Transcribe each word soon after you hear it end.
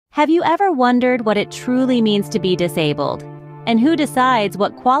Have you ever wondered what it truly means to be disabled? And who decides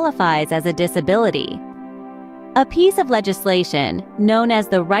what qualifies as a disability? A piece of legislation, known as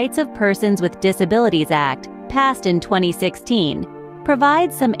the Rights of Persons with Disabilities Act, passed in 2016,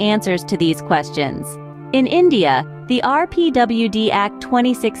 provides some answers to these questions. In India, the RPWD Act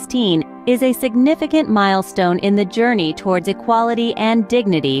 2016 is a significant milestone in the journey towards equality and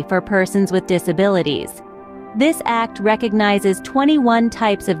dignity for persons with disabilities. This act recognizes 21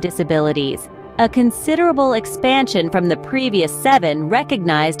 types of disabilities, a considerable expansion from the previous 7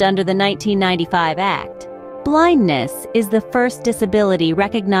 recognized under the 1995 Act. Blindness is the first disability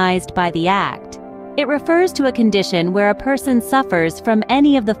recognized by the Act. It refers to a condition where a person suffers from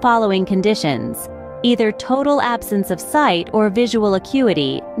any of the following conditions: either total absence of sight or visual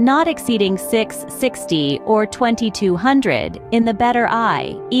acuity not exceeding 660 or 2200 in the better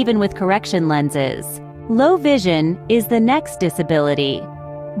eye, even with correction lenses. Low vision is the next disability.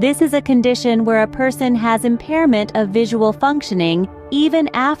 This is a condition where a person has impairment of visual functioning even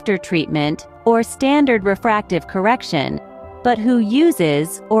after treatment or standard refractive correction, but who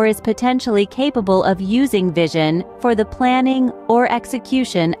uses or is potentially capable of using vision for the planning or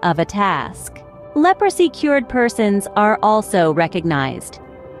execution of a task. Leprosy-cured persons are also recognized.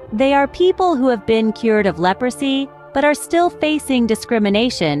 They are people who have been cured of leprosy but are still facing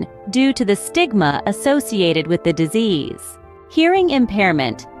discrimination due to the stigma associated with the disease. Hearing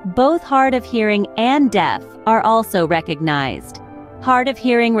impairment, both hard of hearing and deaf, are also recognized. Hard of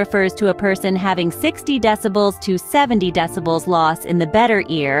hearing refers to a person having 60 decibels to 70 decibels loss in the better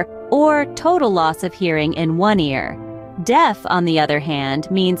ear or total loss of hearing in one ear. Deaf, on the other hand,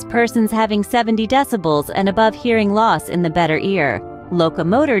 means persons having 70 decibels and above hearing loss in the better ear.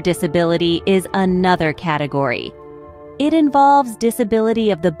 Locomotor disability is another category. It involves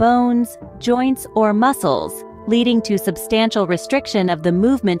disability of the bones, joints, or muscles, leading to substantial restriction of the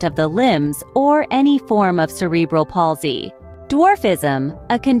movement of the limbs or any form of cerebral palsy. Dwarfism,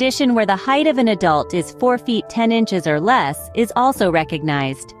 a condition where the height of an adult is 4 feet 10 inches or less, is also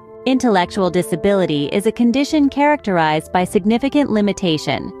recognized. Intellectual disability is a condition characterized by significant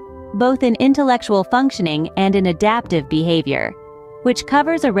limitation, both in intellectual functioning and in adaptive behavior, which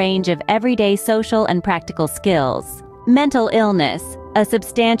covers a range of everyday social and practical skills. Mental illness, a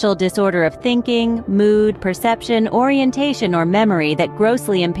substantial disorder of thinking, mood, perception, orientation, or memory that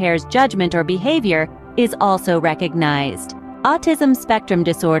grossly impairs judgment or behavior, is also recognized. Autism spectrum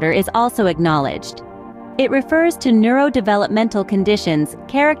disorder is also acknowledged. It refers to neurodevelopmental conditions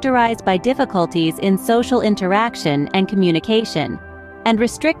characterized by difficulties in social interaction and communication, and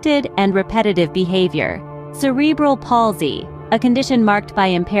restricted and repetitive behavior. Cerebral palsy, a condition marked by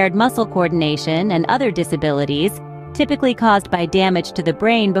impaired muscle coordination and other disabilities, typically caused by damage to the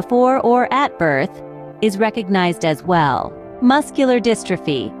brain before or at birth, is recognized as well. Muscular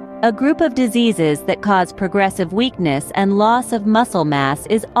dystrophy, a group of diseases that cause progressive weakness and loss of muscle mass,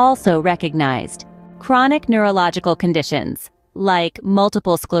 is also recognized. Chronic neurological conditions, like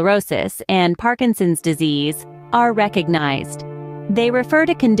multiple sclerosis and Parkinson's disease, are recognized. They refer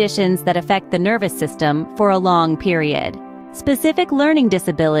to conditions that affect the nervous system for a long period. Specific learning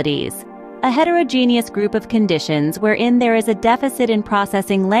disabilities, a heterogeneous group of conditions wherein there is a deficit in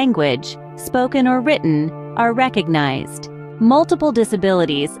processing language, spoken or written, are recognized. Multiple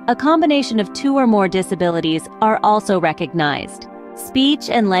disabilities, a combination of 2 or more disabilities, are also recognized.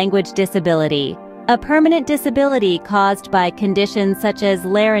 Speech and language disability, a permanent disability caused by conditions such as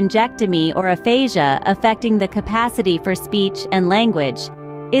laryngectomy or aphasia affecting the capacity for speech and language,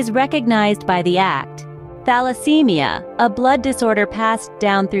 is recognized by the Act. Thalassemia, a blood disorder passed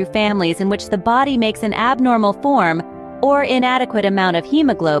down through families in which the body makes an abnormal form or inadequate amount of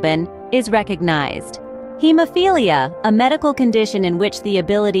hemoglobin, is recognized. Hemophilia, a medical condition in which the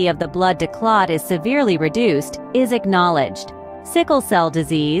ability of the blood to clot is severely reduced, is acknowledged. Sickle cell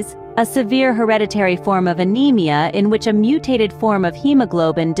disease, a severe hereditary form of anemia in which a mutated form of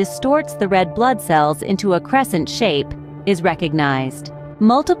hemoglobin distorts the red blood cells into a crescent shape, is recognized.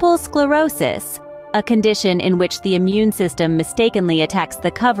 Multiple sclerosis, a condition in which the immune system mistakenly attacks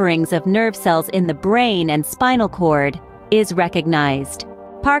the coverings of nerve cells in the brain and spinal cord, is recognized.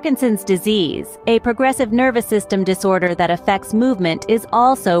 Parkinson's disease, a progressive nervous system disorder that affects movement, is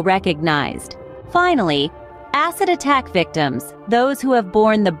also recognized. Finally, acid attack victims, those who have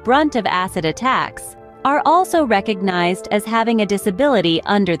borne the brunt of acid attacks, are also recognized as having a disability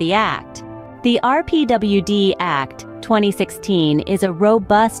under the Act. The RPWD Act 2016 is a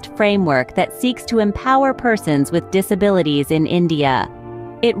robust framework that seeks to empower persons with disabilities in India.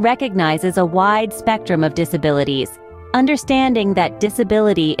 It recognizes a wide spectrum of disabilities, understanding that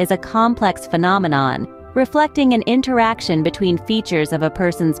disability is a complex phenomenon reflecting an interaction between features of a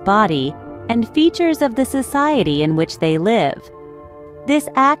person's body and features of the society in which they live. This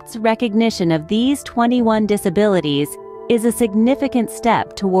Act's recognition of these 21 disabilities is a significant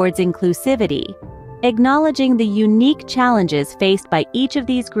step towards inclusivity, acknowledging the unique challenges faced by each of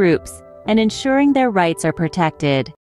these groups and ensuring their rights are protected.